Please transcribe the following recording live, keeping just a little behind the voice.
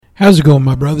How's it going,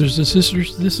 my brothers and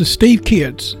sisters? This is Steve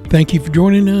Kitts. Thank you for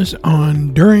joining us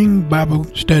on During Bible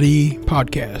Study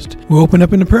Podcast. We'll open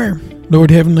up in a prayer. Lord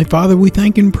Heavenly Father, we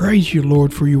thank and praise you,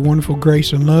 Lord, for your wonderful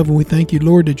grace and love. And we thank you,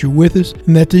 Lord, that you're with us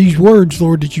and that these words,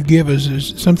 Lord, that you give us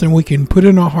is something we can put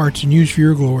in our hearts and use for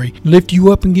your glory. Lift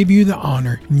you up and give you the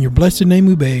honor. In your blessed name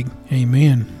we beg.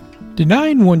 Amen.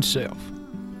 Denying oneself.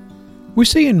 We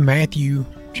see in Matthew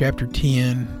chapter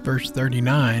 10, verse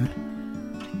 39,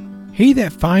 "He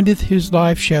that findeth his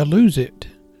life shall lose it,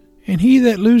 and he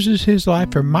that loses his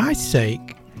life for my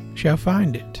sake shall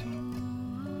find it."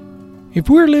 If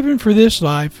we're living for this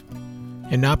life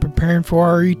and not preparing for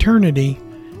our eternity,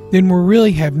 then we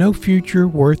really have no future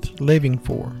worth living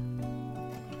for.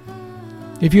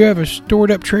 If you have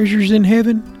stored up treasures in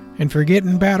heaven and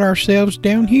forgetting about ourselves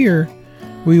down here,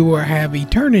 we will have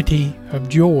eternity of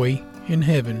joy in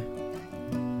heaven.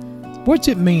 What's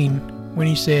it mean when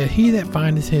he said, "He that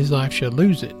findeth his life shall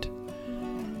lose it"?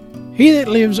 He that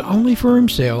lives only for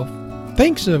himself,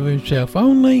 thinks of himself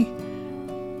only,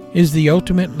 is the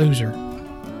ultimate loser.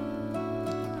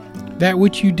 That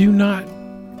which you do not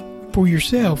for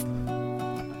yourself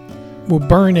will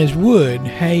burn as wood,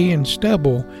 hay, and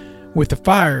stubble with the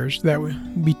fires that will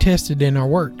be tested in our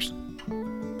works.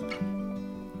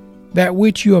 That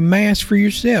which you amass for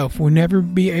yourself will never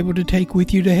be able to take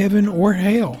with you to heaven or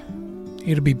hell.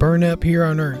 It'll be burned up here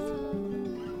on earth.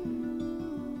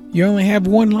 You only have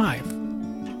one life,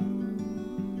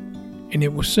 and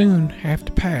it will soon have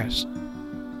to pass.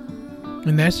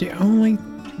 And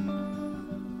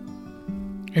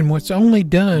what's only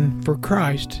done for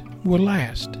Christ will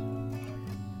last.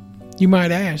 You might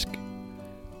ask,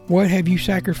 what have you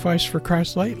sacrificed for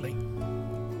Christ lately?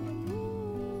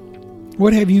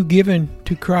 What have you given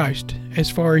to Christ as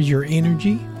far as your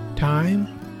energy, time,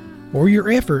 or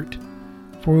your effort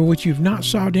for which you've not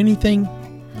sought anything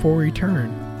for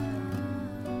return?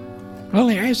 I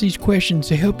only ask these questions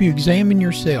to help you examine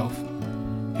yourself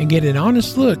and get an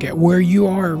honest look at where you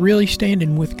are really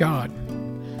standing with God.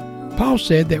 Paul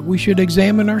said that we should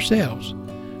examine ourselves,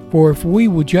 for if we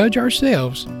will judge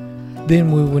ourselves,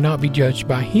 then we will not be judged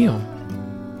by Him.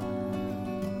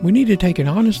 We need to take an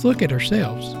honest look at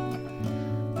ourselves.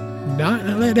 Not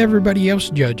let everybody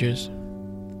else judge us,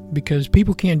 because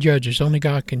people can't judge us, only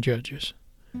God can judge us.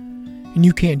 And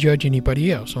you can't judge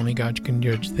anybody else, only God can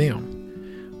judge them.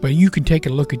 But you can take a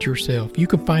look at yourself. You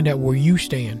can find out where you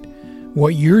stand,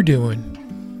 what you're doing,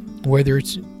 whether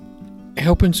it's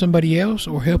helping somebody else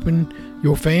or helping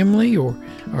your family or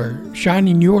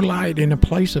shining your light in a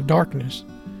place of darkness.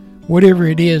 Whatever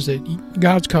it is that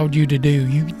God's called you to do,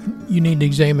 you need to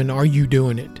examine, are you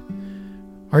doing it?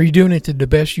 Are you doing it to the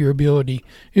best of your ability?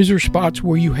 Is there spots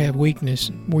where you have weakness,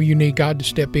 where you need God to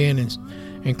step in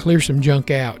and clear some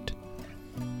junk out?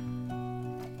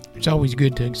 It's always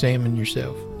good to examine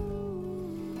yourself.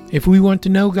 If we want to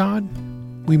know God,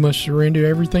 we must surrender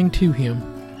everything to Him.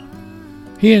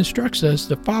 He instructs us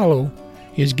to follow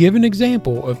His given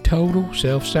example of total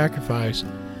self-sacrifice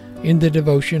in the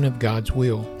devotion of God's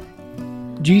will.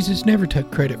 Jesus never took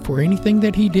credit for anything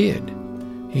that He did.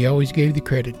 He always gave the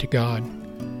credit to God.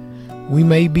 We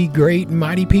may be great and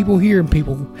mighty people here, and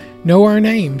people know our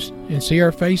names and see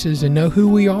our faces and know who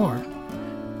we are.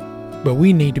 But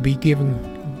we need to be giving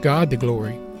God the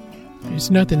glory. It's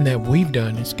nothing that we've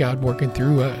done. It's God working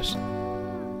through us.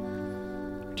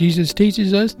 Jesus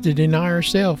teaches us to deny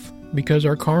ourselves because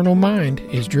our carnal mind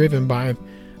is driven by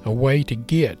a way to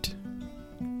get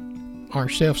our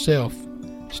self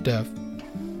stuff,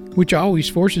 which always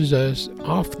forces us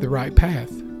off the right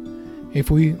path. If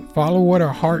we follow what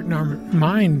our heart and our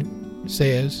mind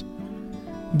says,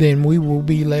 then we will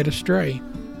be led astray.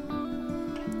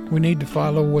 We need to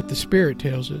follow what the Spirit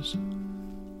tells us.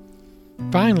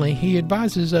 Finally, He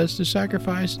advises us to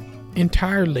sacrifice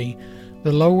entirely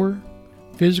the lower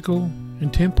physical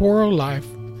and temporal life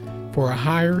for a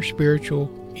higher spiritual,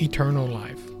 eternal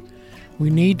life.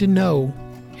 We need to know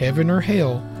heaven or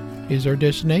hell is our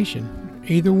destination.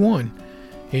 Either one.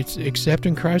 It's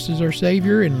accepting Christ as our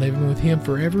Savior and living with Him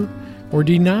forever, or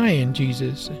denying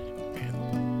Jesus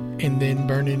and then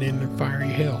burning in the fiery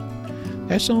hell.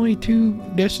 That's only two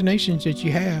destinations that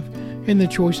you have, and the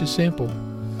choice is simple.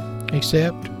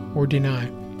 Accept or deny.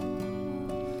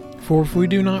 For if we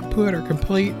do not put our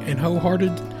complete and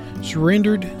wholehearted,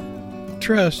 surrendered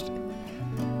trust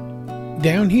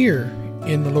down here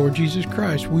in the Lord Jesus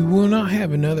Christ, we will not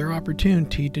have another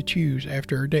opportunity to choose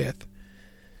after our death.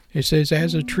 It says,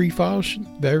 as a tree falls,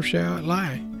 there shall it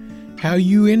lie. How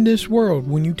you in this world,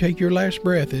 when you take your last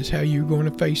breath, is how you're going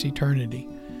to face eternity.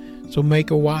 So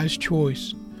make a wise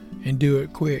choice and do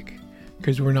it quick,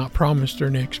 because we're not promised our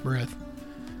next breath.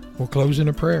 We'll close in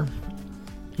a prayer.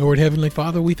 Lord Heavenly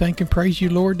Father, we thank and praise you,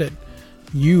 Lord, that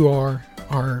you are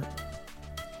our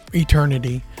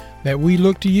eternity, that we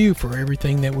look to you for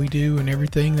everything that we do and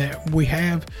everything that we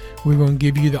have. We're going to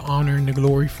give you the honor and the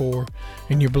glory for.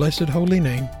 In your blessed holy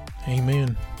name,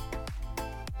 amen.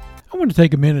 I want to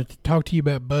take a minute to talk to you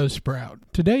about Buzzsprout.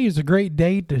 Today is a great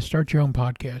day to start your own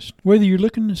podcast. Whether you're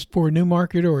looking for a new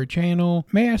market or a channel,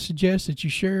 may I suggest that you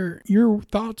share your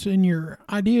thoughts and your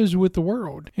ideas with the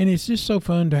world. And it's just so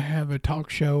fun to have a talk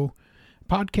show.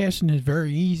 Podcasting is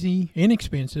very easy,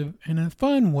 inexpensive, and a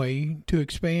fun way to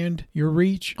expand your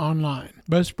reach online.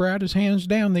 Buzzsprout is hands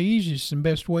down the easiest and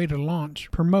best way to launch,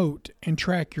 promote, and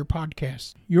track your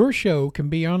podcast. Your show can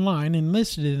be online and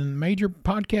listed in major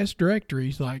podcast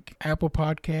directories like Apple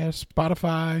Podcasts,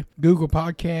 Spotify, Google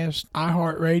Podcasts,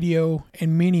 iHeartRadio,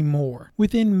 and many more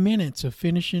within minutes of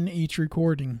finishing each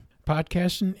recording.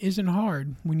 Podcasting isn't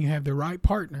hard when you have the right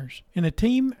partners. And a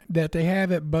team that they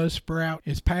have at Buzzsprout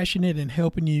is passionate in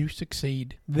helping you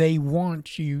succeed. They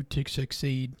want you to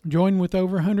succeed. Join with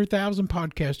over 100,000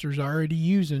 podcasters already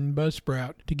using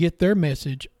Buzzsprout to get their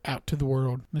message out to the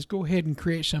world. Let's go ahead and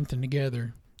create something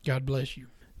together. God bless you.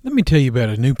 Let me tell you about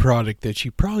a new product that you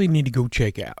probably need to go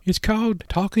check out. It's called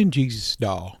Talking Jesus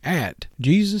Doll at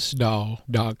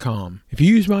JesusDoll.com. If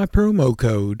you use my promo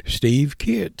code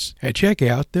SteveKids at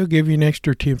checkout, they'll give you an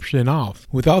extra 10% off.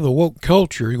 With all the woke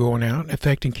culture going out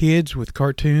affecting kids with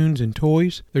cartoons and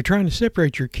toys, they're trying to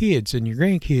separate your kids and your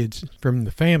grandkids from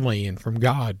the family and from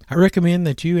God. I recommend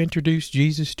that you introduce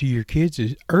Jesus to your kids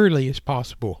as early as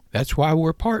possible. That's why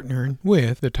we're partnering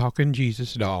with the Talking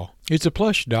Jesus Doll. It's a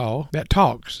plush doll that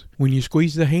talks. When you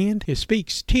squeeze the hand, it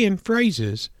speaks 10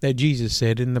 phrases that Jesus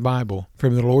said in the Bible,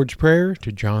 from the Lord's Prayer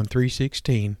to John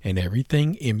 3:16 and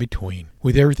everything in between.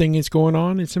 With everything that's going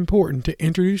on, it's important to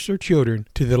introduce our children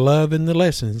to the love and the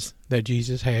lessons that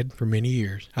Jesus had for many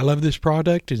years. I love this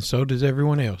product, and so does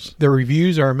everyone else. The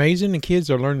reviews are amazing, and kids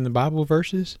are learning the Bible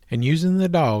verses and using the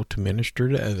doll to minister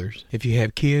to others. If you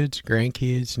have kids,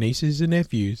 grandkids, nieces, and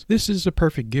nephews, this is a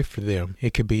perfect gift for them.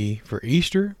 It could be for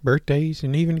Easter, birthdays,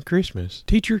 and even Christmas.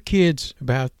 Teach your kids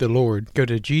about the Lord. Go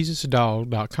to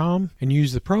JesusDoll.com and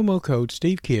use the promo code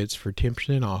SteveKids for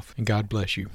 10% off, and God bless you.